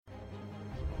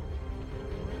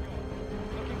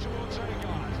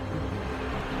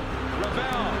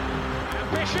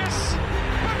Cautious,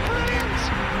 but brilliant!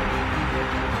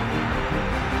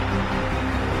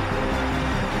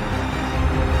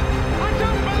 I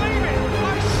don't believe it!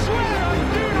 I swear I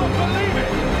do not believe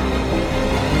it!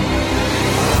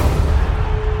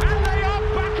 And they are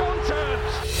back on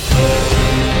terms!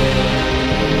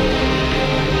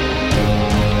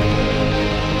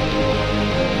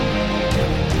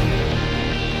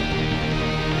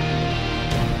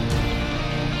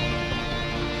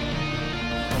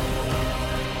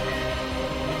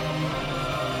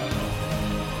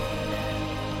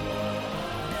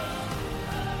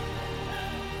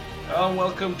 And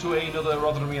welcome to another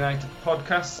Rotherham United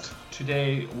podcast.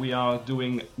 Today we are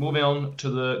moving on to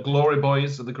the glory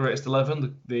boys of the greatest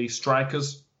 11, the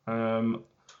strikers.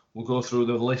 We'll go through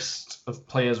the list of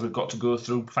players we've got to go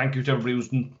through. Thank you to everybody who's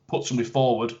put somebody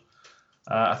forward.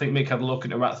 I think Mick had a look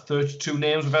at about 32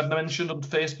 names we've had mentioned on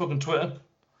Facebook and Twitter.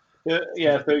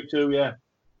 Yeah, 32, yeah.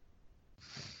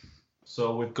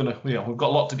 So we've got a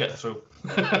lot to get through.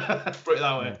 Put it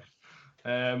that way.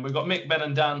 We've got Mick, Ben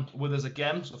and Dan with us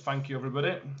again, so thank you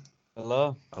everybody.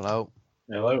 Hello.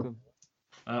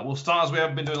 We'll start as we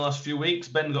have been doing the last few weeks.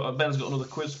 Ben's got another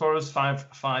quiz for us, five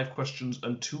questions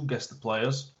and 2 guess the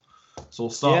players. So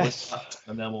we'll start with that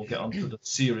and then we'll get on to the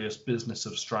serious business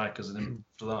of strikers and then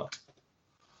after that.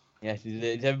 Yes,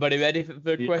 is everybody ready for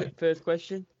the first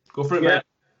question? Go for it, mate.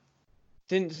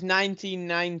 Since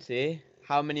 1990,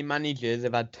 how many managers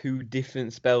have had 2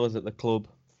 different spells at the club?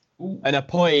 Ooh. And a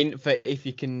point for if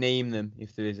you can name them,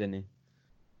 if there is any.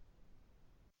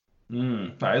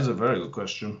 That is a very good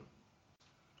question.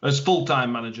 As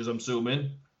full-time managers, I'm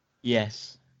assuming.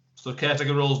 Yes. So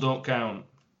caretaker roles don't count.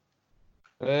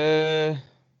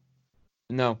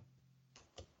 No.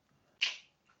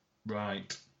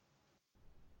 Right.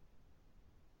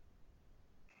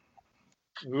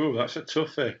 Ooh, that's a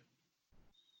toughie.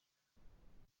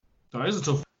 That is a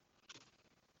tough.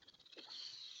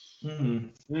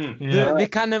 Yeah. They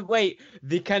can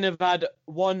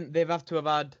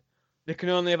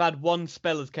only have had 1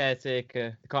 spell as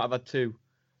caretaker. They can't have had 2.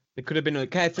 They could have been a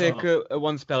caretaker at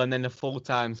 1 spell and then a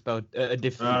full-time spell at a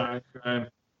different. Right, okay.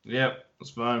 Yep,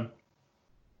 that's fine.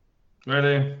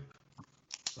 Ready?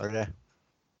 Okay.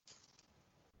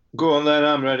 Go on then,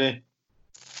 I'm ready.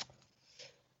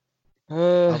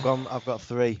 I've got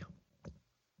 3.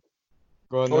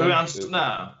 Go on. What do we answer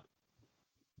now?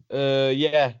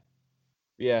 Yeah.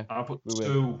 I'll put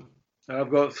 2.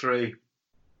 I've got 3.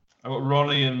 I've got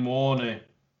Ronnie and Warney.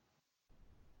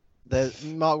 There's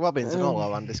Mark Robinson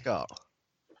or Andy Scott.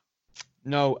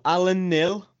 No, Alan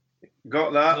Nil,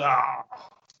 Got that.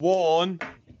 Warren,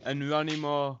 and Ronnie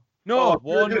Moore. No,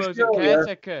 Warren was a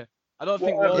caretaker. I don't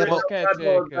think Warren was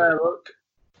caretaker. Look.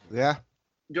 Yeah.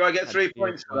 Do I get 3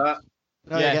 points for that?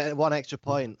 No, Yeah. you get 1 extra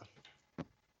point.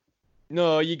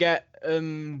 No, you get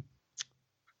 4.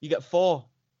 You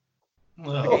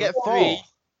get 4.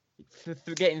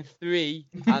 For getting 3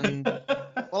 and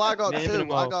Well, I got naming 2.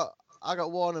 them all. I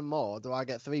got 1 and more. Do I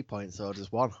get 3 points or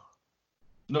just 1?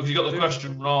 No, because you got the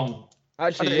question wrong.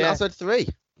 Actually, I said 3.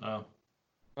 No.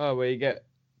 Oh, well, you get.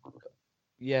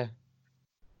 Yeah.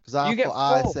 Because I You get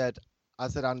thought 4. I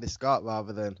said Andy Scott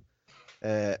rather than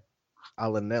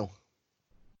Alan Nil.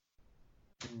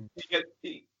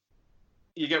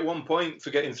 You get 1 point for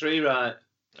getting 3 right.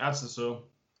 That's the so.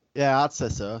 Yeah, I'd say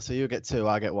so. So you get 2,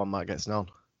 I get 1, Matt gets none.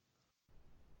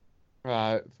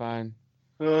 Right, fine.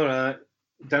 All right.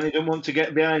 Danny don't want to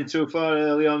get behind too far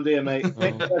early on, do you, mate?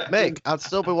 Mick, I'd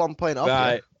still be 1 point off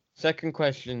Right. you. Second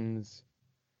questions.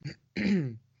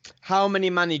 How many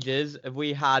managers have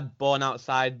we had born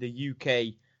outside the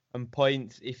UK? And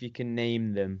points if you can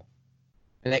name them.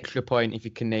 An extra point if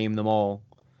you can name them all.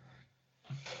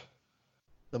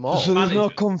 Them all. So there's no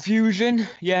confusion.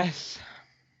 Yes.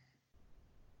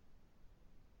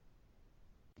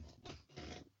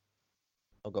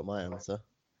 I've got my answer.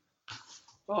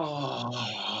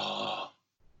 Oh.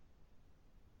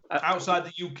 Outside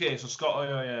the UK, so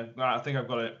Scotland. Oh, yeah. Right, I think I've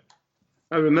got it.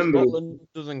 I remember. Scotland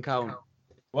doesn't count.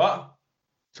 What?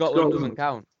 Scotland doesn't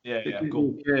count. Yeah,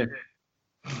 cool. Yeah.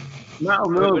 Matt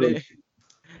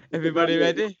Everybody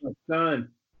ready?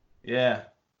 Time. Yeah.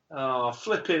 Oh,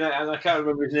 flipping it, and I can't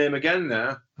remember his name again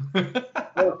now.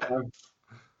 Okay.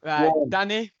 Right, One.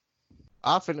 Danny.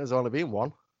 I think there's only been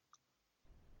 1.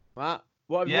 Matt.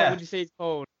 What would you say it's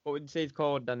called? What would you say it's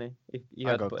called, Danny? If you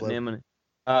I had to got put a clue. name on it.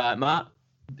 Alright, Matt.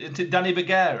 Danny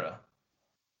Bagheera.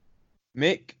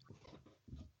 Mick.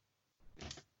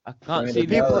 I can't Danny see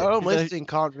People the at home listening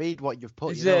can't read what you've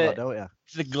put. Is You know it- that, don't you?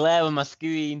 It's the glare on my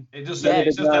screen. It just Yeah,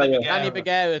 says Danny Bagheera. Danny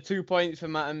Bagheera, 2 points for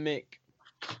Matt and Mick.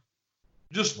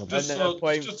 Just then a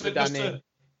point for Danny.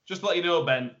 to let you know,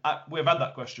 Ben, we've had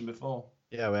that question before.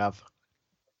 Yeah, we have.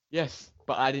 Yes,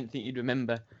 but I didn't think you'd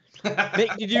remember.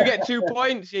 Mick, did you get 2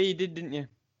 points? Yeah, you did, didn't you?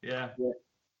 Yeah.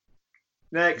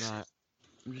 Next. Right.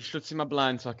 I'm just shutting my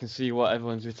blind so I can see what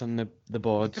everyone's written on the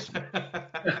boards.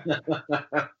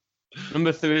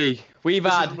 Number 3. We've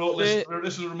had...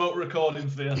 This is remote recording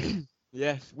for you.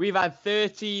 Yes, we've had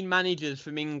 13 managers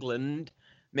from England,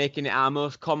 making it our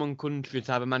most common country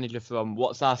to have a manager from.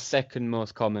 What's our second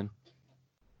most common?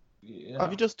 Yeah.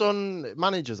 Have you just done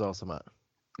managers or something?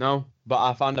 No, but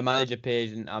I found a manager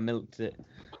page and I milked it.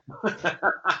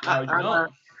 No, you're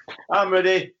not. I'm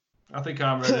ready. I think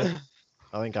I'm ready.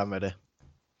 I think I'm ready.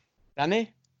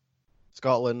 Danny?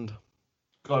 Scotland.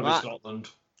 Gotta be Right. Scotland.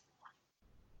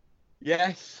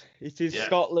 Yes, it is Yeah.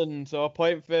 Scotland, so a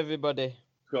point for everybody.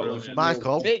 Scotland.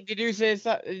 Michael. Mick, did you say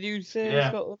Yeah.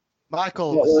 Scotland?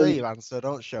 Michael, say your answer.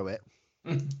 Don't show it.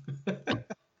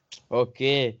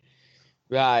 Okay.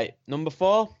 Right, number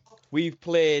 4. We've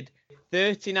played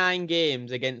 39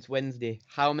 games against Wednesday.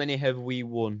 How many have we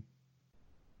won?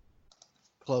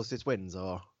 Closest wins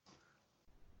or?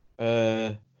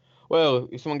 Well,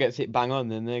 if someone gets hit bang on,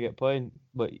 then they get a point.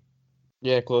 But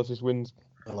yeah, closest wins.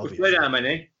 I love We you. played how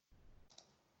many?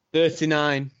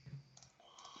 39.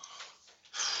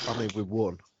 I mean, we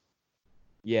won.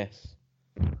 Yes.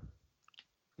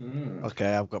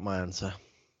 Okay, I've got my answer.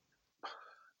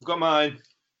 I've got mine.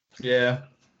 Yeah.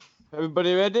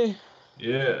 Everybody ready?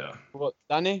 Yeah. What,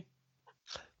 Danny?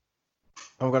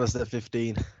 I'm gonna say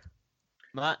 15.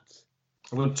 Matt?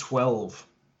 I'm going 12.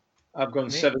 I've gone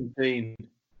Mick? 17.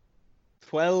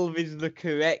 12 is the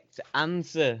correct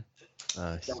answer.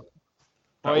 Nice. That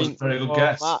was a Point very good for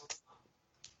guess. Matt.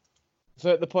 So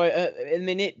at the point, in a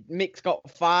minute, Mick's got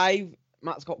 5,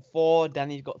 Matt's got 4,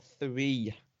 Danny's got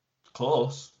 3.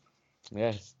 Close.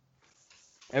 Yes.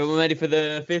 Everyone ready for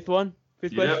the 5th one?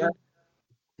 5th Yeah.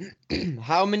 question?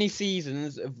 How many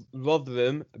seasons have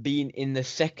Rotherham been in the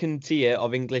second tier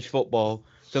of English football?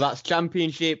 So that's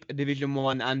Championship, Division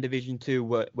 1 and Division 2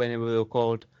 when they were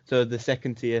called. So the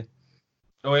second tier.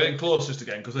 Oh, we're getting closest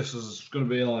again because this is going to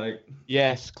be like,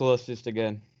 Yes, closest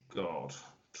again. God.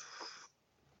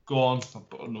 Go on. I've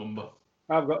got a number.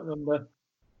 I've got number.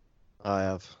 I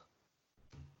have.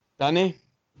 Danny?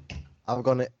 I've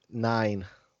gone it 9.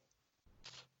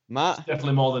 Matt?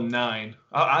 Definitely more than 9.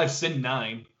 I've seen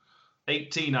 9.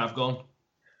 18 I've gone.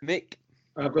 Mick?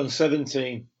 I've gone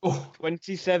 17. Oh,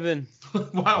 27.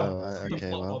 wow. Oh, right, okay,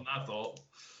 A lot well. more than I thought.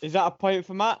 Is that a point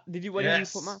for Matt? What did you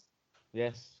Yes. put, Matt?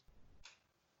 Yes.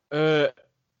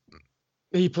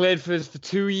 He played for us for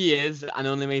 2 years and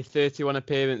only made 31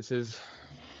 appearances.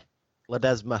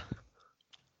 Ledesma.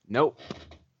 Nope.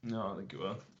 No, I think it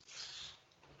will.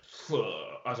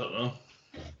 I don't know.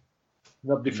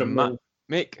 Nobody from Matt.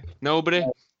 Mick? Nobody?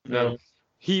 No.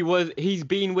 He's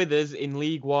been with us in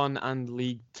League 1 and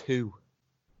League 2.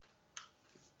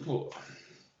 Oh.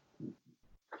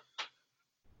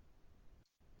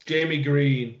 Jamie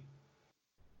Green.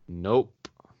 Nope.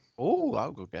 Oh,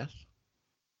 I'll go guess.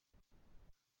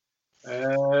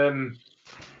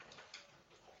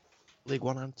 League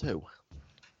 1 and 2.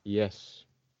 Yes.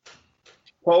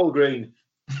 Paul Green.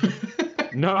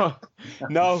 No.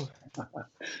 No.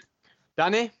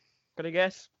 Danny? Got a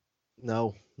guess?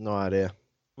 No, no idea.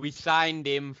 We signed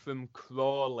him from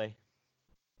Crawley.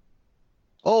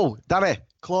 Oh, Danny.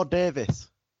 Claude Davis.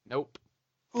 Nope.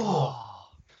 Oh,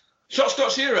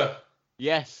 Scott Shearer.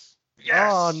 Yes.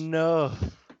 Yes. oh no.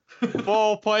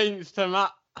 4 points to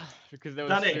Matt. Because there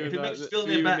was Danny, two, if it makes you feel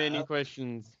two any better- remaining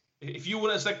questions. If you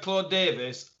wouldn't have said Claude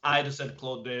Davis, I'd have said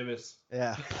Claude Davis.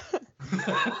 Yeah.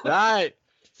 Right.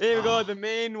 Here we go. The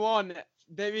main one.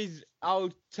 There is, I'll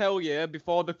tell you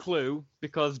before the clue,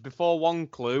 because before one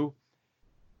clue,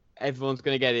 everyone's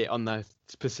going to get it on the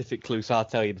specific clue. So I'll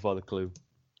tell you before the clue.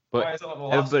 Why But is that not the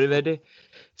last everybody ready?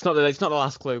 It's not the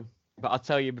last clue, but I'll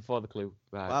tell you before the clue.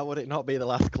 Right. Why would it not be the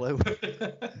last clue?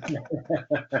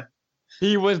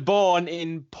 He was born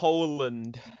in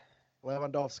Poland.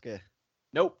 Lewandowski.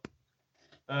 Nope.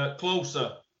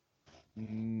 Closer.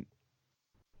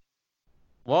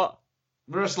 What?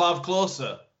 Miroslav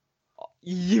Closer.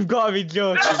 You've got to be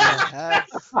joking. me. Yes.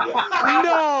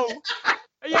 No!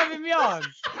 Are you having me on?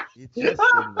 You just did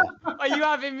me. Are you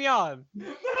having me on? No.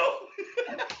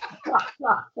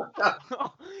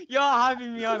 You're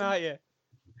having me on, aren't you?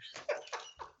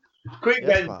 Quick,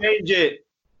 Yes, Ben, Matt. change it.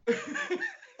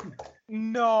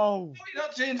 No. You're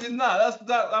not changing that.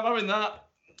 I'm having that.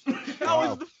 That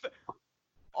Wow. was the.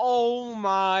 Oh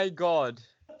my god.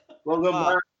 Well done,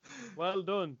 Matt. Matt. Well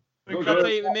done. Well Should I done.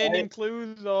 tell you the remaining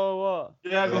clues or what?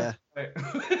 Yeah, go. Yeah.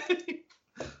 Right.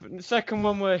 the second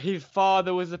one where his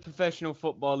father was a professional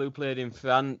footballer who played in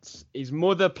France. His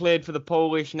mother played for the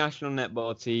Polish national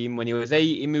netball team. When he was 8,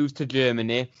 he moved to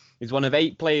Germany. He's one of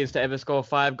 8 players to ever score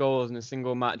 5 goals in a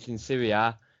single match in Serie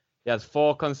A. He has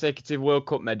 4 consecutive World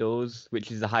Cup medals,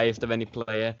 which is the highest of any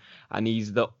player, and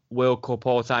he's the World Cup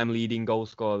all-time leading goal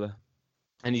scorer.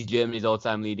 And he's Germany's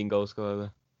all-time leading goal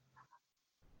scorer.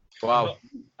 Wow.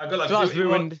 I got like So that's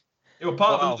ruined. It was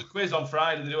part Wow. of the quiz on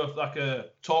Friday. They do a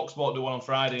TalkSport do one on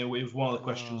Friday, and it was one of the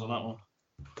questions on that one.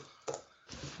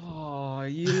 Oh,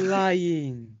 you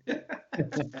lying.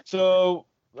 So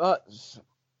that's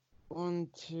 1,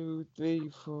 2, 3,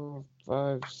 4,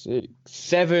 5, 6,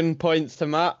 7 points to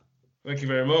Matt. Thank you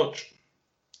very much.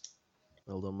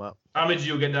 Well done, Matt. How many did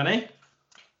you get, Danny?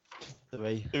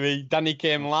 3. 3. Danny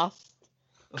came last.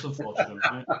 That's unfortunate.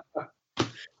 Right?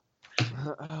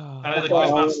 Oh, And the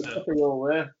quiz master.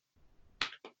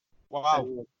 wow.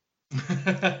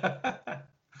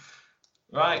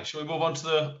 Right, shall we move on to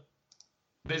the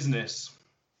business?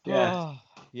 Yeah. Oh,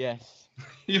 yes.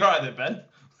 You're right there, Ben.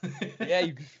 Yeah,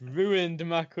 you just ruined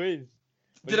my quiz.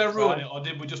 Did I ruin it, or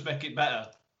did we just make it better?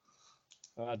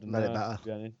 I don't Made it know.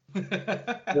 better.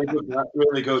 Very good, Matt,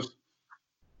 really good.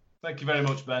 Thank you very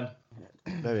much, Ben.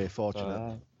 Very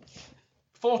fortunate.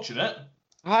 Fortunate,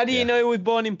 How do you Yeah. know he was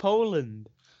born in Poland?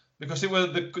 because it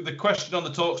was the question on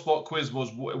the TalkSport quiz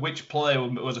was which player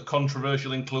was a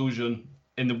controversial inclusion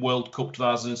in the World Cup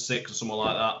 2006 or something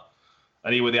like that.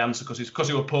 And he was the answer because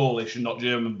he was Polish and not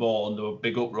German born. There was a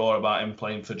big uproar about him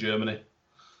playing for Germany.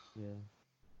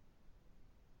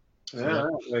 Yeah,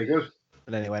 very good.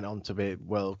 And then he went on to be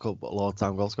World Cup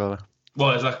all-time goal scorer.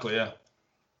 Well, exactly, yeah.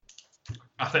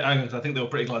 I think they were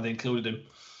pretty glad they included him.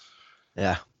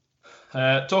 Yeah.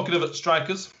 Talking of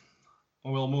strikers,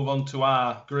 we'll move on to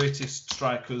our greatest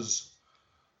strikers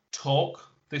talk.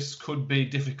 This could be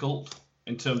difficult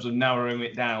in terms of narrowing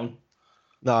it down.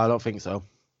 No, I don't think so.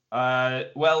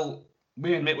 Well,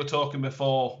 me and Mick were talking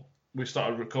before we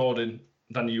started recording.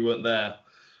 Danny, you weren't there.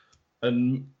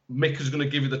 And Mick is going to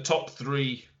give you the top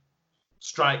 3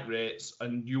 strike rates,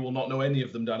 and you will not know any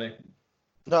of them, Danny.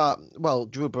 No, well,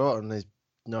 Drew Broughton is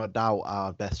no doubt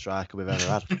our best striker we've ever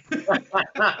had.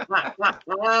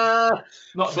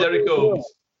 Not Derek Holmes.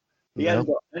 He hadn't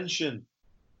got mentioned.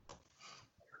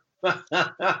 Well,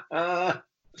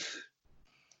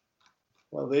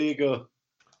 there you go.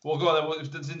 Well, go on then.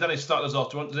 If Danny started us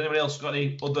off, does anybody else got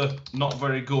any other not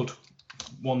very good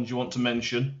ones you want to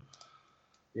mention?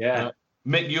 Yeah.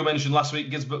 Mick, you mentioned last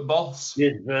week Gisbert Boss.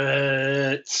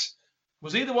 Gisbert.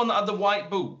 Was he the one that had the white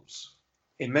boots?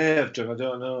 He may have done, I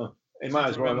don't know. He might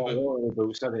as well not Remember. wear the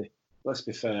boots, had he? Let's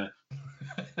be fair.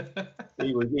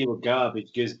 He was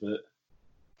garbage, Gisbert.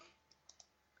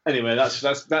 Anyway,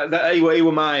 he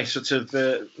were my sort of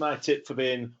my tip for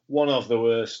being one of the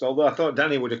worst. Although I thought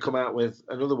Danny would have come out with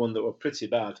another one that were pretty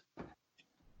bad.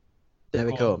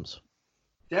 Derek Go on. Holmes.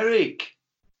 Derek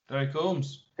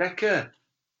Holmes. Decker.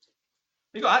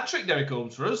 He got a hat-trick, Derek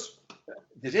Holmes, for us.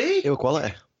 Did he? He was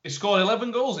quality. He scored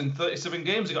 11 goals in 37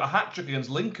 games. He got a hat-trick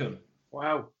against Lincoln.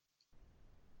 Wow.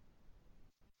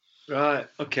 Right.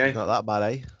 Okay. Not that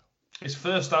bad, eh? His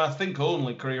first and I think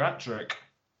only career hat-trick.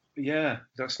 Yeah,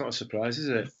 that's not a surprise, is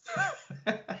it?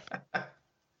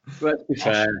 Let's be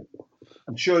fair.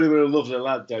 I'm sure he was a lovely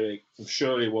lad, Derek. I'm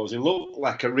sure he was. He looked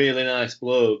like a really nice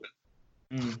bloke.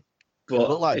 Mm. He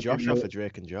looked like if Josh you- off of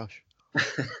Drake and Josh.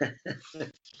 Yeah,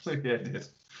 it did.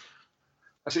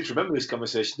 I seem to remember this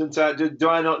conversation. Do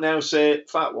I not now say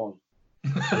fat one?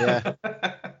 Yeah.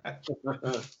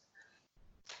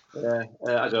 Yeah,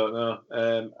 I don't know.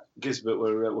 Gisbert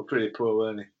were pretty poor,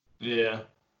 weren't he? Yeah.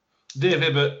 Dave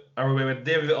Ibbott, I remember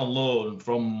Dave Ibbott on loan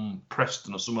from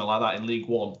Preston or somewhere like that in League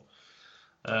One.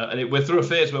 And we're through a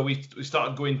phase where we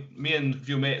started going, me and a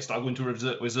few mates started going to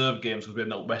reserve games because we had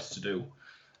nothing better to do.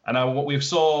 And what we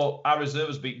saw our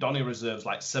reserves beat Donny reserves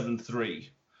like 7-3.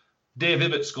 Dave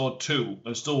Ibbott scored 2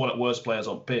 and still one of the worst players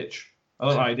on pitch. I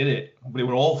don't know how he did it, but they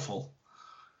were awful.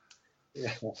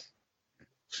 Yeah.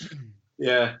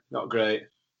 Yeah, not great.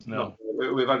 No.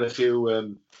 We've had a few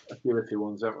iffy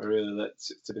ones, haven't we? Really,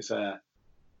 to be fair.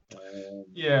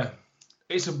 Yeah.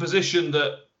 It's a position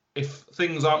that if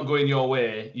things aren't going your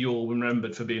way, you'll be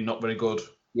remembered for being not very good.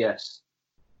 Yes.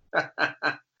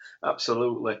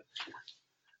 Absolutely.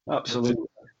 Absolutely.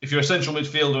 If you're a central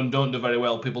midfielder and don't do very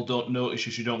well, people don't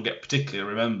notice you don't get particularly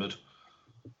remembered.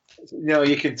 No,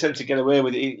 you can tend to get away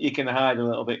with it. You can hide a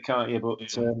little bit, can't you? But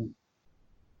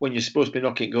when you're supposed to be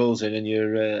knocking goals in and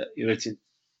you're hitting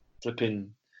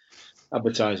flipping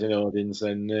advertising audience,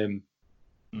 then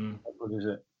what is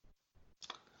it?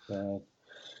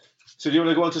 So do you want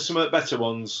to go on to some better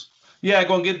ones? Yeah,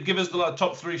 go on. Give us the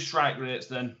top 3 strike rates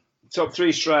then. Top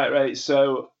 3 strike rates.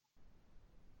 So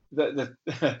the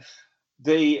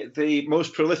the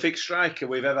most prolific striker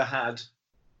we've ever had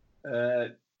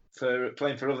for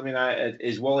playing for Rotherham United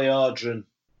is Wally Ardron.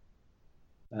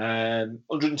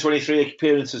 123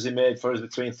 appearances he made for us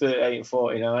between 38 and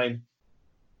 49,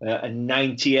 and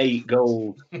 98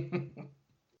 goals.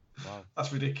 Wow,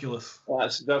 that's ridiculous.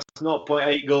 That's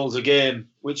 0.8 goals a game,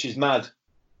 which is mad.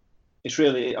 It's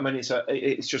really, I mean,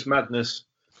 it's just madness.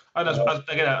 And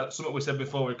again, something we said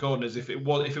before recording is if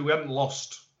we hadn't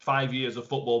lost 5 years of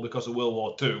football because of World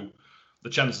War II, the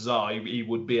chances are he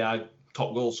would be our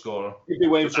top goal scorer. He'd be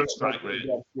waiting for strike rate.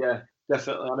 Yeah,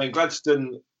 definitely. I mean,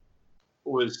 Gladstone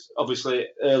was obviously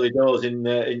early doors in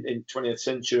 20th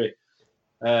century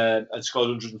and scored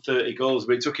 130 goals,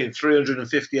 but it took him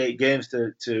 358 games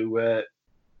to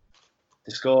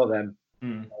score them,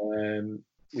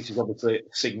 which is obviously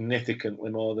significantly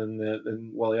more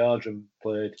than Wally Ardron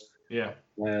played. Yeah.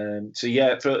 So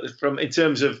yeah, from in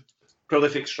terms of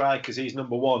prolific strikers, he's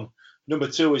number 1. Number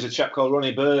 2 is a chap called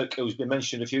Ronnie Burke, who's been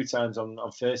mentioned a few times on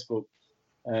Facebook.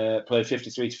 Played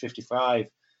 53 to 55.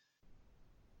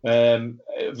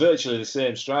 Virtually the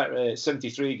same strike rate,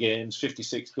 73 games,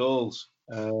 56 goals.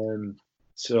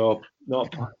 So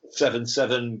not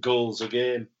 7 goals a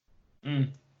game.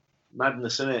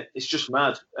 Madness, isn't it? It's just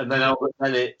mad. And then Albert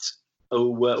Bennett,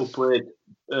 who played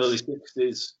early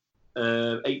 60s,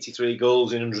 83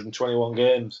 goals in 121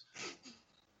 games.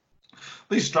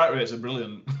 These strike rates are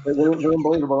brilliant. They're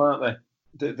unbelievable, aren't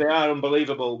they? They are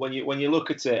unbelievable when you look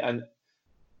at it. And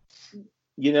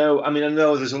you know, I mean, I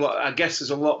know there's a lot. I guess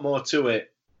there's a lot more to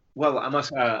it. Well,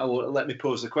 let me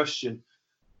pose the question: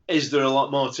 is there a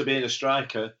lot more to being a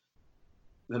striker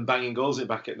than banging goals in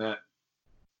back at net?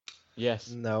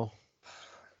 Yes. No.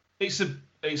 It's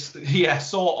yeah,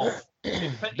 sort of.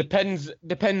 Depends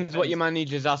what your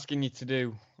manager's asking you to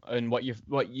do and what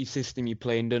your system you're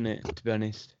playing, doesn't it? To be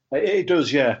honest. It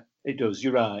does, yeah. It does.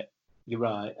 You're right.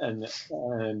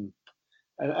 And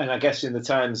I guess in the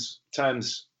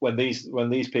times when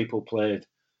these people played,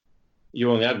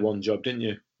 you only had one job, didn't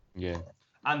you? Yeah.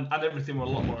 And everything were a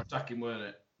lot more attacking, weren't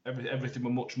it? Everything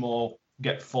were much more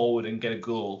get forward and get a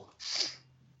goal.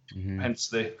 Mm-hmm. Hence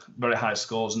the very high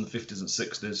scores in the 50s and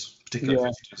 60s,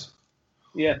 particularly 50s.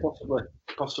 Yeah,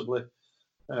 possibly.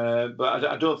 But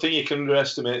I don't think you can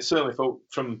underestimate. Certainly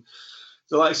from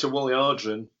the likes of Wally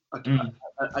Ardron,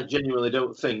 I genuinely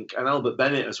don't think, and Albert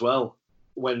Bennett as well.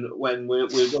 When we're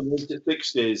going into the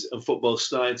 60s and football's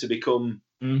starting to become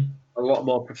a lot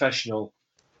more professional,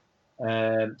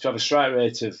 to have a strike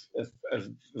rate of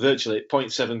virtually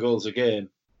 0.7 goals a game,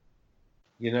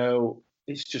 you know,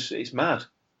 it's mad.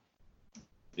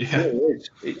 Yeah, it is.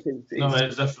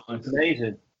 It's definitely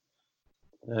amazing.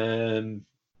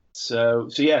 So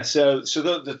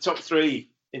the top 3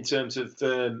 in terms of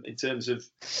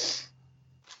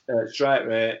strike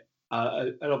rate.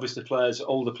 And obviously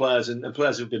older players, and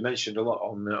players who've been mentioned a lot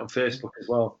on Facebook as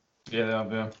well. Yeah, they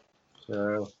have, yeah.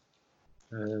 So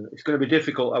it's going to be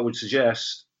difficult, I would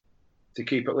suggest, to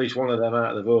keep at least one of them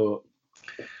out of the vote.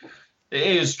 It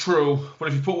is true, but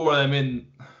if you put one of them in,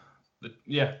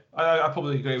 yeah, I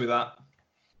probably agree with that.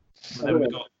 But then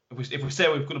if we say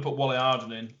we're going to put Wally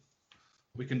Ardron in,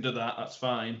 we can do that. That's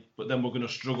fine. But then we're going to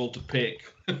struggle to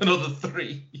pick another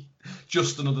 3,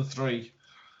 just another 3.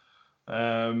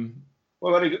 Well,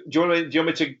 do you want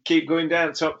me to keep going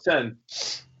down top 10?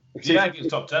 Yeah, it's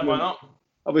top 10. Why not?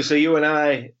 Obviously, you and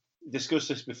I discussed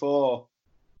this before.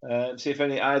 See if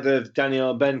either of Danny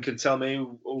or Ben can tell me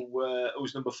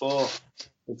who's number 4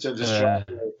 in terms of strike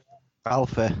rate.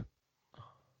 Alfie.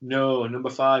 No,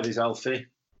 number 5 is Alfie.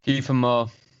 Kiefer Moore.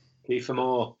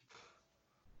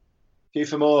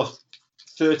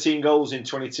 13 goals in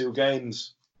 22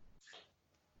 games.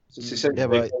 Yeah,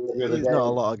 but it's not a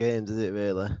lot of games, is it,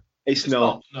 really? It's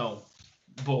not. No.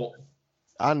 But...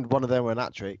 And one of them were an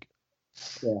hat-trick.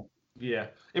 Yeah.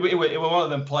 It were one of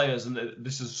them players, and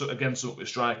this is, again, something with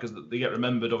strikers, that they get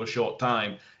remembered over a short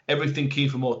time. Everything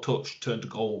Kiefer Moore touched turned to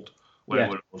gold,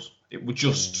 wherever it was. It was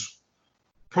just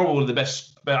probably the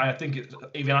best, but I think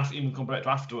even compared to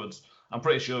afterwards, I'm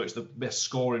pretty sure it's the best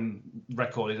scoring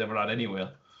record he's ever had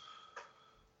anywhere.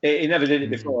 He never did it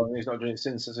before, and he's not doing it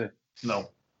since, has he? No.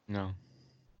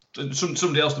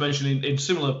 Somebody else to mention in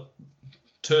similar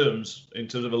terms, in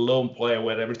terms of a lone player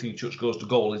where everything he touches goes to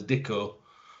goal, is Dicko.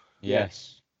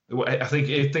 Yes. I think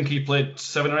he played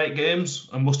 7 or 8 games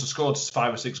and must have scored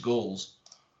 5 or 6 goals.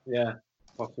 Yeah,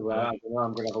 possibly. I don't know.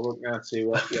 I'm going to have a look now to see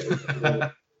what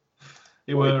it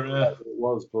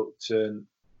was,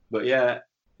 but yeah,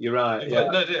 you're right. Yeah.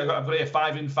 I've got here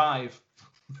 5 in 5.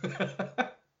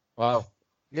 Wow.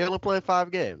 You only played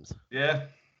 5 games? Yeah,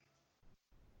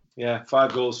 Yeah,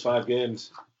 5 goals, 5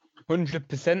 games.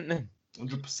 100% then.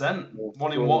 100%.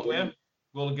 One in Goal what, a game. yeah?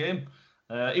 Goal a game.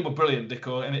 He was brilliant,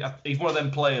 Dicko. And he's one of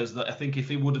them players that I think if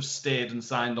he would have stayed and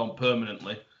signed on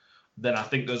permanently, then I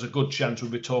think there's a good chance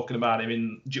we'd be talking about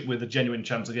him with a genuine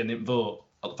chance of getting him vote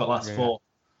for last 4.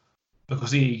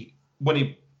 Because he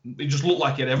just looked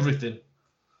like he had everything.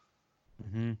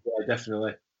 Mm-hmm. Yeah,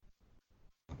 definitely.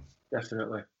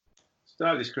 Definitely.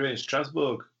 Started his career in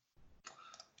Strasbourg.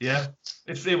 Yeah.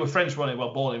 If they were French, wasn't he?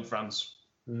 Well, born in France.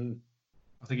 Mm.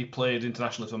 I think he played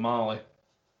internationally for Mali.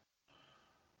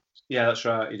 Yeah, that's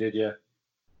right. He did, yeah.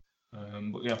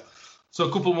 But yeah. So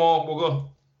a couple more. We'll go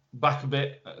back a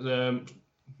bit. Early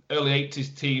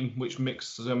 80s team, which Mick,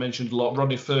 as I mentioned a lot.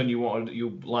 Rodney Fern, you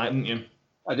liked, didn't you?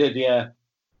 I did, yeah.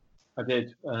 I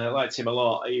did. I liked him a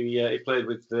lot. He played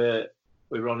with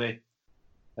Ronnie.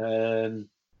 And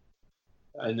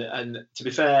to be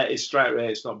fair, his strike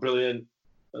rate's not brilliant.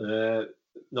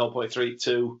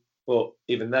 0.32, but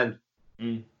even then,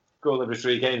 goal every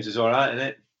 3 games is all right, isn't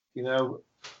it? You know,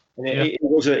 and it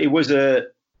was a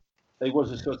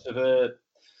sort of a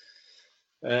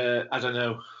I don't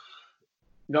know,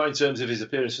 not in terms of his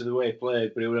appearance and the way he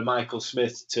played, but he was a Michael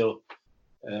Smith till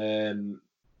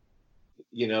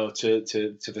you know, to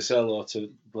Vassell or to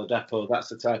Bladapo. That's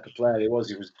the type of player he was.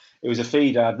 He was a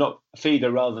feeder, not a feeder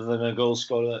rather than a goal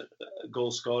scorer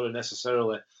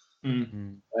necessarily.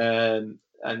 Mm-hmm.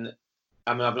 And I mean,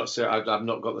 I've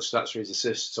not got the stats for his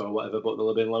assists or whatever, but there'll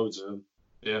have been loads of them.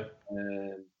 Yeah.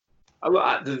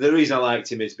 The reason I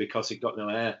liked him is because he got no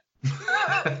hair.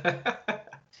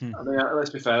 I mean,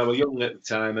 let's be fair, I was young at the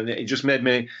time, and it just made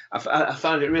me. I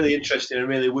found it really interesting and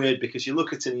really weird because you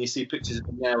look at him and you see pictures of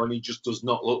him now, and he just does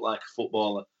not look like a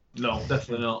footballer. No,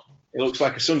 definitely not. He looks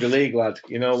like a Sunday League lad.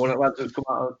 You know, one of the lads who'd come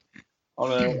out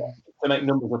to make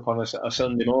numbers up on a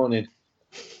Sunday morning.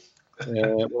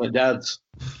 One of Dad's.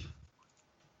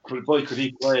 Boy, could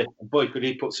he play! Boy, could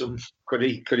he put some! Could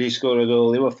he score a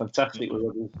goal? They were fantastic.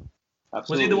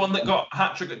 Was he the one that got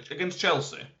hat trick against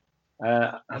Chelsea?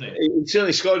 He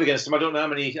certainly scored against them. I don't know how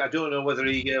many. I don't know whether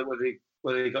he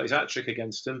got his hat trick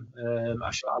against them.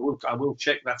 I will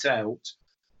check that out.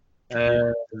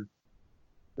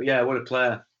 But yeah, what a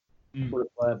player! What a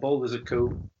player! Bold as a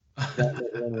cool.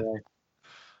 Anyway.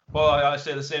 Well, I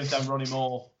say at the same time, Ronnie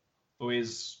Moore, who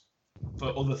is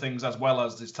for other things as well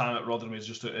as his time at Rotherham, is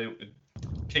just a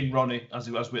King Ronnie, as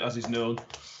he's known.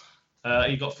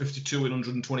 He got 52 in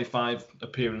 125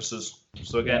 appearances.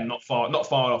 So again, not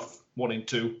far off 1 in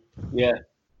 2. Yeah.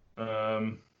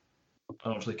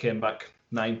 Obviously came back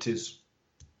 90s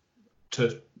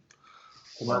to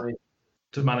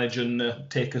manage and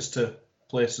take us to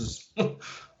places.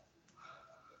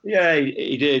 Yeah,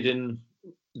 he did, and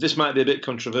this might be a bit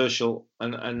controversial,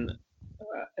 and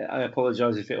I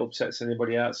apologise if it upsets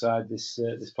anybody outside this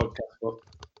podcast, but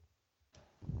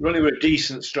Ronnie was a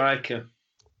decent striker.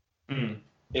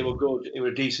 He was good. He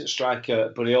was a decent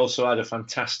striker, but he also had a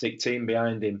fantastic team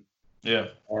behind him. Yeah.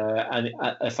 And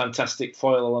a fantastic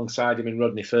foil alongside him in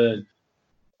Rodney Fern.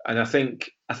 And I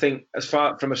think as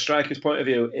far from a striker's point of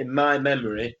view, in my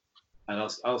memory, and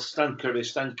I'll stood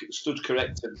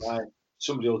corrected by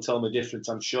somebody will tell me different,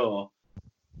 I'm sure.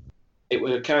 It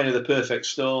was kind of the perfect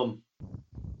storm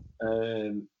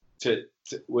for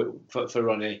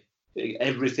Ronnie.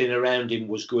 Everything around him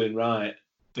was going right.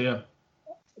 Yeah.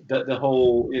 The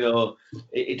whole, you know,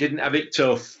 it didn't have it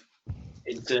tough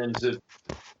in terms of,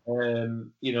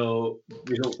 you know,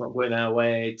 results not going our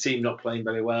way, team not playing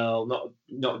very well,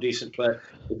 not a decent player.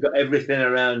 We've got everything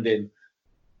around him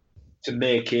to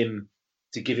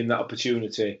give him that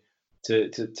opportunity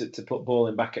to put ball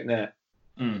in back at net.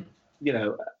 You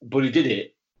know, but he did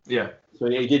it. Yeah. So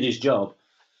he did his job.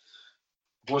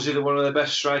 Was he one of the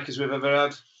best strikers we've ever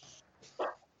had?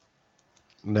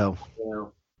 No.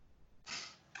 No.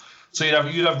 So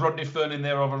you'd have Rodney Fern in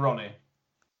there over Ronnie?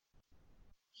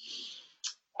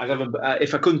 I'd have them,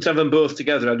 if I couldn't have them both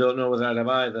together, I don't know whether I'd have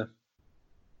either.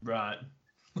 Right.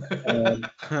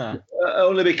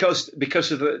 Only because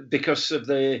of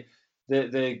the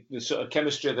sort of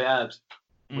chemistry they had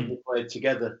when they played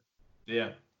together. Yeah.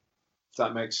 If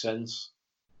that makes sense.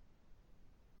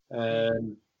 Yeah,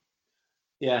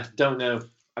 don't know.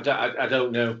 I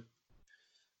don't know.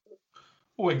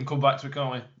 Well, we can come back to it,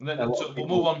 can't we? And then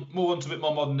we'll move on to a bit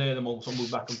more modern day, and then we'll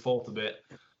move back and forth a bit.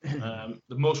 The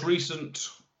most recent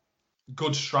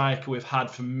good striker we've had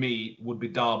for me would be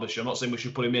Derbyshire. I'm not saying we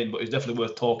should put him in, but he's definitely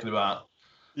worth talking about.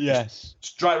 Yes.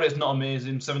 Strike rate's not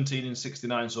amazing, 17 in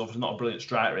 69, so it's not a brilliant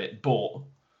strike rate, but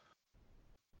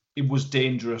it was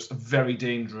dangerous, very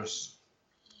dangerous.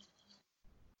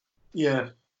 Yeah.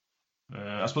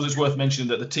 I suppose it's worth mentioning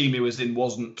that the team he was in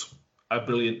wasn't a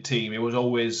brilliant team. He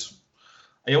always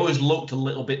looked a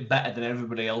little bit better than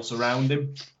everybody else around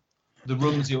him. The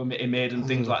runs he made and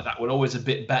things like that were always a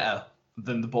bit better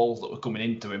than the balls that were coming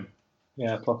into him.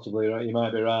 Yeah, possibly right. You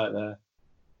might be right there.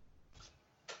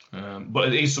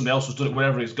 But he's somebody else who's done it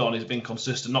wherever he's gone. He's been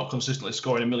consistent, not consistently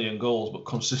scoring 1 million goals, but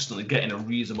consistently getting a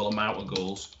reasonable amount of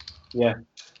goals. Yeah,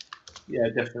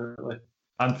 definitely.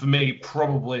 And for me,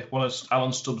 probably one of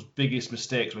Alan Stubbs' biggest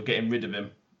mistakes was getting rid of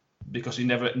him, because he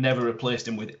never replaced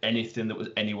him with anything that was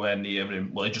anywhere near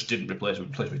him. Well, he just didn't replace him. He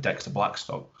replaced with Dexter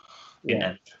Blackstock.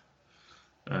 Yeah.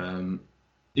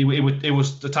 He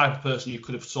was the type of person you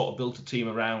could have sort of built a team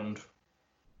around,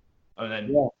 and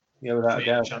then without a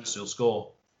doubt, chance he'll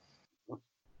score.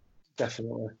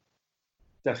 Definitely.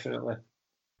 I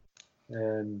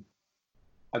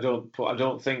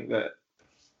don't think that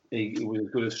he was as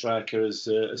good a striker as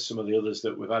some of the others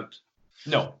that we've had.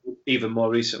 No, even more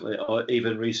recently, or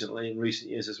even recently in recent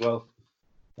years as well.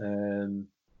 The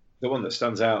one that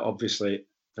stands out, obviously,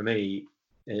 for me,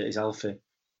 is Alfie.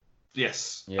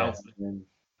 Yes, yeah. Alfie.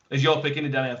 Is your pick,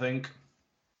 Danny? I think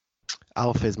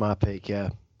Alfie's my pick, yeah,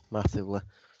 massively.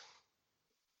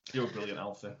 You're a brilliant,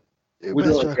 Alfie.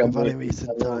 Best striker I've had in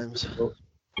recent times.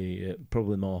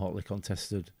 Probably more hotly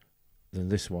contested than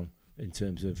this one in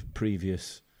terms of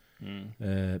previous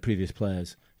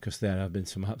players, because there have been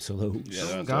some absolute.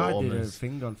 Some guy did a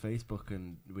thing on Facebook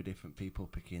and with different people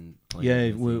picking players. Yeah,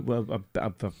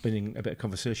 I've been in a bit of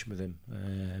conversation with him,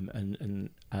 and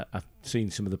I've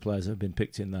seen some of the players that have been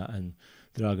picked in that, and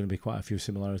there are going to be quite a few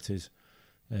similarities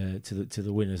to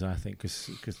the winners, I think,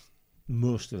 because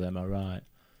most of them are right.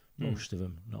 Most of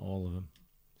them, not all of them.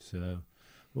 So,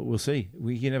 but we'll see.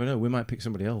 You never know. We might pick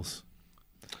somebody else.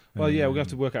 Well, yeah, we'll have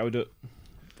to work out how to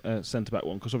do centre-back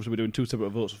one, because obviously we're doing 2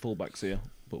 separate votes for full-backs here,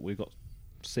 but we've got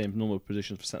the same number of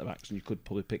positions for centre-backs, and you could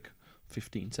probably pick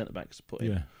 15 centre-backs to put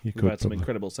in. Yeah, we've had some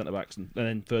incredible centre-backs, and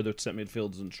then further to centre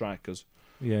midfielders and strikers.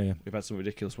 Yeah. We've had some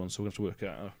ridiculous ones, so we'll have to work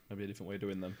out maybe a different way of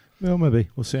doing them. Well, maybe.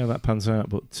 We'll see how that pans out,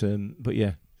 but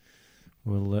yeah.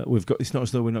 We've got. It's not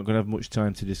as though we're not going to have much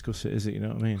time to discuss it, is it? You know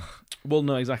what I mean? Well,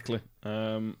 no, exactly.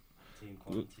 Team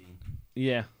quarantine.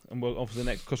 Yeah, and we'll obviously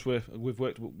next, because we've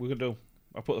worked. We're going to do.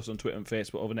 I'll put this on Twitter and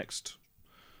Facebook over the next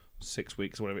 6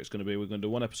 weeks or whatever it's going to be. We're going to do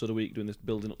 1 episode a week doing this,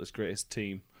 building up this greatest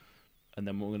team, and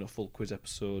then we're going to do a full quiz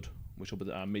episode, which will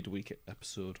be our midweek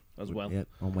episode as well. Yep,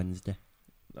 on Wednesday.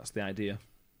 That's the idea.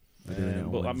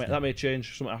 But that may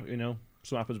change. Something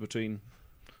happens between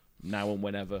now and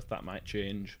whenever, that might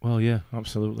change. Well, yeah,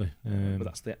 absolutely.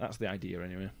 But that's the idea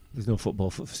anyway. There's no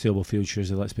football for foreseeable future,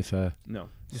 so let's be fair. No.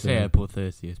 Say April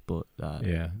 30th, but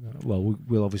yeah. Well,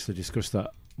 we'll obviously discuss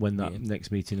that when that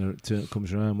next meeting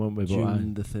comes around, won't we?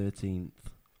 June the 13th.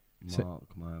 Mark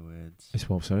my words. It's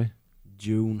what, sorry?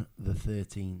 June the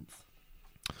 13th.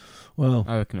 Well,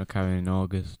 I reckon it'll carry in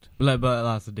August. But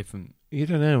that's a different. You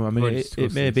don't know. I mean,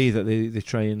 it may be that they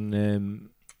try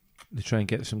and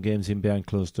get some games in behind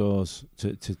closed doors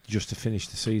to finish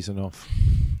the season off.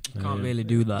 You can't really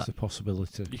do that. It's a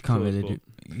possibility. You can't really do.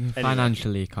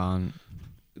 Financially, you can't.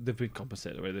 They've been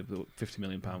compensated already. They've got £50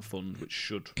 million fund, which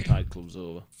should tide clubs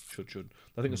over. Should.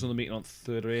 I think there's another meeting on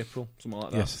 3rd of April, something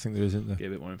like that. Yes, I think there is, isn't there? Get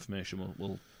a bit more information.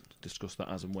 We'll discuss that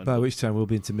as and when. By which time we'll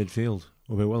be into midfield.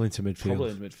 We'll be well into midfield.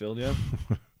 Probably into midfield,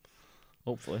 yeah.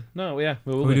 Hopefully. No, yeah.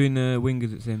 We're doing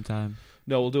wingers at the same time.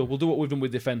 No, we'll do what we've done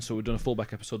with defence. So we've done a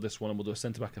full-back episode this one, and we'll do a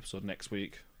centre-back episode next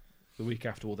week. The week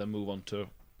after, we'll then move on to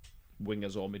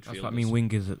wingers or midfielders. That's what I mean,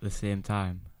 wingers at the same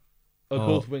time.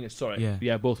 Both wingers. Sorry.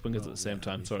 Yeah, both wingers at the same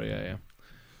time. Sorry. Yeah.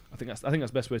 I think that's the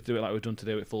best way to do it, like we've done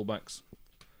today with full-backs.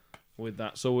 With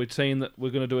that, so we're saying that we're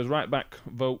going to do as right-back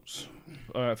votes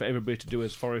for everybody to do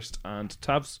as Forrest and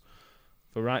Tavs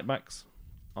for right-backs,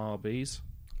 RBs,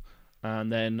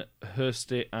 and then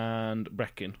Hursty and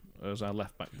Breckin as our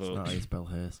left-back votes. It's not how you spell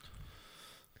Hurst.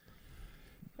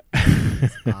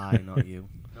 It's I, not you.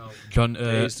 No. John,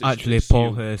 actually,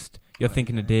 Paul Hurst. You're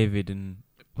thinking of David and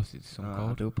what's his son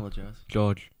called? I do apologise.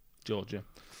 George, yeah.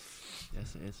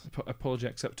 Yes, it is. Apology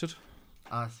accepted.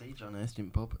 I see John Hurst in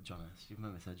pub. John Hurst. You've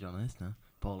never said John Hurst now.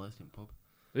 Paul Hurst in pub.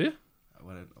 Yeah?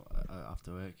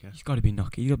 After work, yeah. He's got to be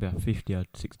knocking. He's got to be about 50 odd,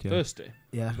 60 odd. Thirsty?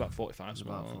 Yeah. He's about 45. He's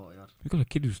about 40 odd. We've got a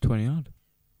kid who's 20 odd.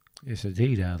 It's a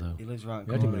D now, though. He lives right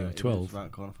We had him when he corner. was He 12. lives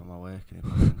right corner from my work, and he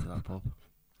goes into that pub.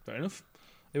 Fair enough.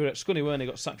 They were at Scunny, weren't they?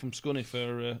 Got sacked from Scunny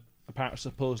for apparently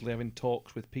supposedly having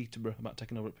talks with Peterborough about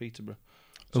taking over at Peterborough.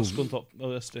 So Scunthorpe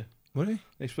Thirsty. Were he?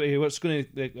 He went Scunny,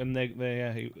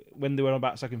 when they were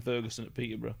about sacking Ferguson at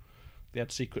Peterborough, they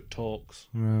had secret talks,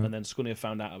 and then Scunny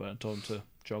found out about it and told him to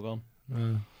jog on.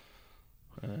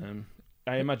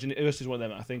 I imagine Hurst is one of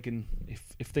them. I think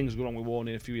if things go wrong with Warney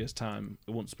in a few years' time,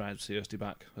 it wouldn't surprise to see Hursty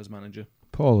back as manager.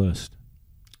 Paul Hurst.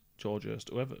 George Hurst,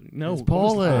 whoever. No, It's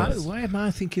Paul Hurst. Why am I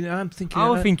thinking? I'm thinking. I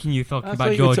was thinking you talking I about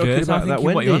thought you were George talking Hurst. about I'm that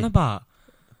thinking what you Wendy. on about.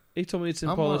 He told me it's in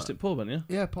I'm Paul not- Hurst in pub, haven't you?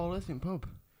 Yeah, Paul Hurst in pub.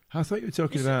 I thought you were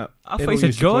talking about. I thought him you who said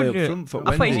used to play George. up front for I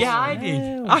thought, Wendy's. yeah, I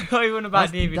did. I thought you were on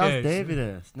about David That's Hurst. David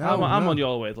Hurst. No, I'm no. on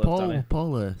your wavelength, Danny.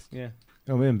 Paul Hurst. Yeah.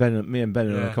 Oh, me and Ben are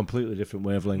on Yeah. a completely different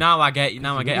wavelength. Now I get you.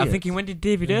 I'm Idiots. thinking, when did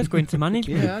David Hurst go into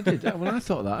management? Yeah, I did. Well, I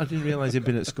thought that. I didn't realise he'd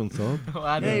been at Scunthorpe. Well,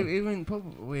 I Yeah, don't. he went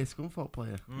pub with a Scunthorpe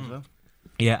player as well.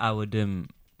 Yeah, I would.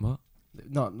 What?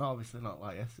 Not obviously not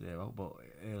like yesterday, but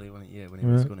early when he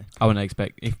was Scunny. I wouldn't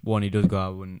expect if one he does go. I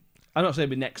wouldn't. I'm not saying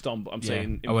be next on, but I'm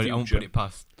saying in I won't future put it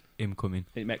past him coming.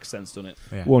 it makes sense, doesn't it?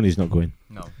 Yeah. Warney's not going.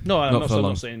 No. No, I'm Not not, for I'm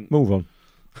long. not saying. Move on.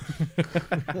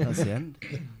 That's the end.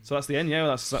 So that's the end. Yeah,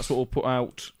 that's what we'll put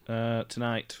out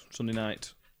tonight, Sunday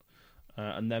night,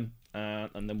 and then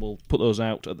we'll put those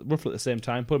out roughly at the same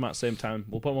time. Put them out at the same time.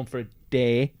 We'll put them on for a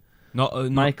day.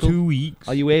 Not Michael, 2 weeks.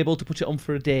 Are you able to put it on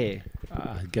for a day?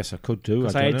 I guess I could do.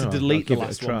 Because I I had don't to know. delete I'll the give it a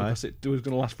last one try. because it was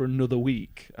going to last for another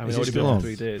week. I mean, Is it's it already been still on on?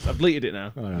 3 days. I've deleted it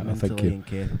now. All right, thank Mentally you.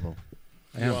 incapable.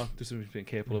 You are just being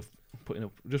capable of putting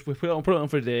up. Just we put it on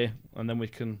for a day, and then we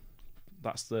can.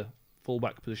 That's the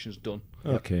fullback position's done,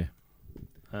 Okay.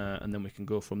 and then we can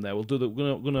go from there. We'll do the.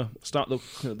 We're gonna start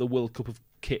the World Cup of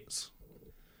kits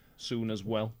soon as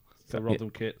well. The Yeah. Rotherham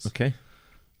kits. Okay.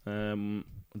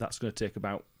 That's going to take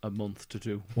about a month to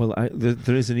do. Well,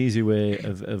 there is an easy way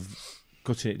of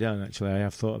cutting it down. Actually, I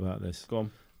have thought about this. Go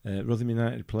on. Rotherham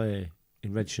United play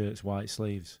in red shirts, white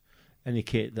sleeves. Any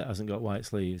kit that hasn't got white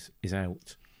sleeves is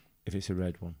out if it's a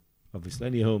red one. Obviously,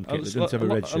 any home kit that doesn't have a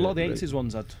red shirt. A lot of the red- 80s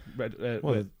ones had red.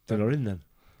 Well, they're not in them.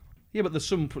 Yeah, but there's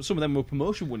some of them were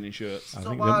promotion-winning shirts. I So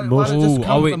think why- that why most, don't just Oh, count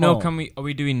are we? them No, all? can we? Are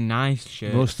we doing nice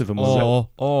shirts? most of them were.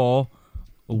 or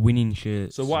winning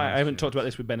shirts? So why I haven't talked about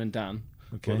this with Ben and Dan.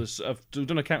 Okay. Well, I've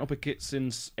done a count up of kits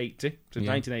since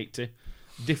 1980.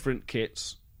 Different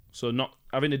kits. So not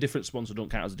having a different sponsor don't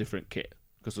count as a different kit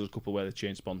because there's a couple where they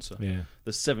changed sponsor. Yeah.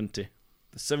 There's 70.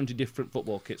 There's 70 different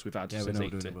football kits we've had Yeah, we're since not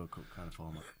 80. doing a World Cup kind of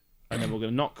format. And then we're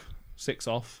going to knock 6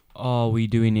 off. Are we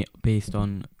doing it based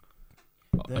on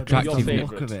They're Your attractive? The look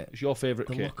favourite. of it. It's your favourite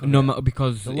The kit. look of No, it.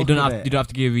 because The you look don't of have it. you don't have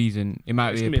to give a reason. It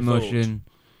might It's be a gonna be a vote. promotion.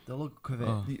 The look of it.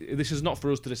 Oh. This is not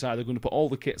for us to decide. They're going to put all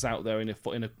the kits out there in a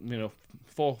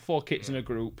four kits in a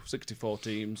group, 64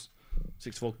 teams,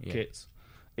 64 Yeah. kits.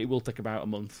 It will take about a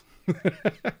month.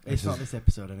 It's not this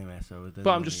episode anyway, so. there's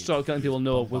But I'm no just need sort of letting people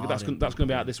know that's bombarding going to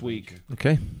be out people this with week. information.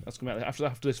 Okay. That's going to be out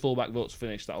after this fullback vote's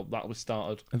finished. That'll be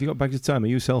started. Have you got bags of time? Are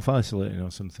you self-isolating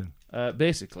or something?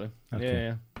 Basically, Okay.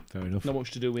 yeah. Fair enough. Not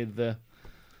much to do with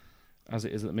as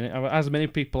it is at the minute. As many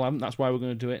people haven't. That's why we're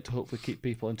going to do it to hopefully keep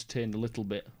people entertained a little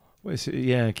bit. Well,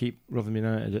 keep Rotherham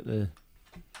United at the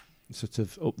sort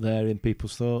of up there in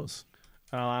people's thoughts.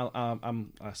 I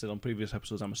said on previous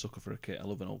episodes, I'm a sucker for a kit. I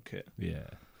love an old kit. Yeah.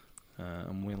 And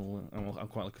I'm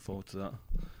quite looking forward to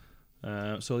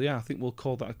that. So yeah, I think we'll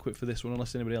call that a quit for this one,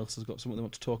 unless anybody else has got something they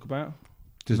want to talk about.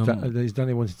 Is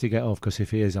Danny wanting to get off? Because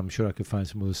if he is, I'm sure I could find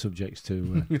some other subjects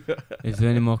to. Is there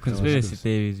any more conspiracy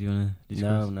theories you want to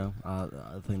discuss? No. I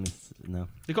think it's no.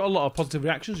 They got a lot of positive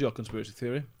reactions to your conspiracy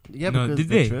theory. Yeah, No, because did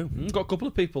they're they? true. Got a couple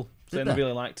of people saying they they?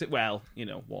 really liked it. Well,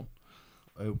 one.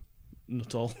 Oh,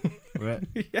 Not all. right.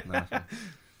 Yeah. Nice one.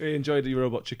 We enjoyed your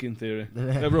robot chicken theory.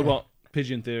 Robot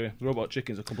pigeon theory. The robot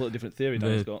chicken's a completely different theory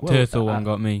Danny's The got. turtle one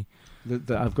got me.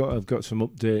 I've got some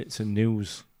updates and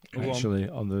news Go on. actually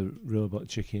on the robot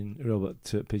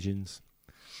pigeons.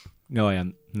 No, I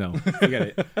am. No,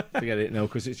 forget it. No,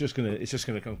 because it's just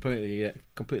gonna completely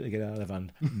get out of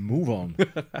hand. Move on.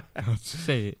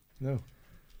 Say it. No,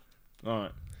 All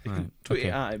right. You Right, can tweet okay.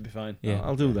 it out, it'd be fine. Yeah.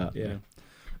 I'll do that.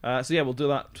 Yeah. So yeah, we'll do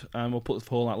that, and we'll put the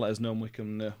poll out. Let us know, and we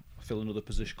can fill another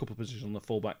couple of positions on the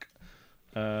fullback.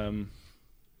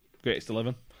 Greatest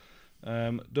 11.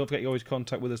 Don't forget you always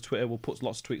contact with us. Twitter. We'll put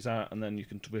lots of tweets out, and then you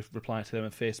can reply to them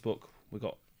on Facebook. We've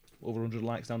got over 100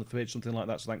 likes down the page, something like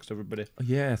that. So thanks to everybody.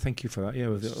 Yeah, thank you for that. Yeah,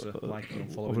 we've Just, got liking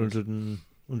and following over us.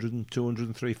 102,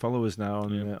 103 followers now on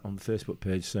the Facebook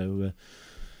page. So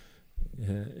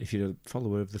if you're a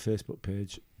follower of the Facebook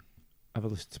page, have a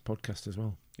listen to the podcast as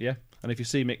well. Yeah, and if you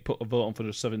see Mick put a vote on for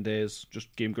just 7 days,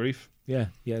 just give him grief. Yeah,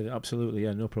 absolutely.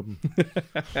 Yeah, no problem.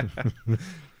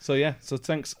 So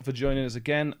thanks for joining us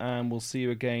again, and we'll see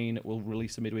you again. We'll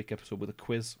release a midweek episode with a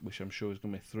quiz, which I'm sure is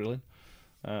going to be thrilling.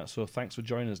 So thanks for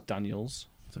joining us, Daniels.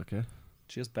 It's okay.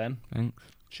 Cheers, Ben. Thanks.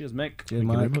 Cheers, Mick. Cheers,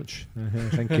 Thank you very Mike. much.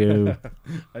 Thank you.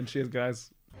 And cheers,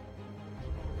 guys.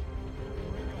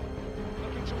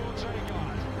 Looking towards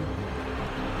Agard.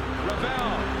 Ravel.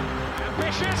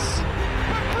 Ambitious.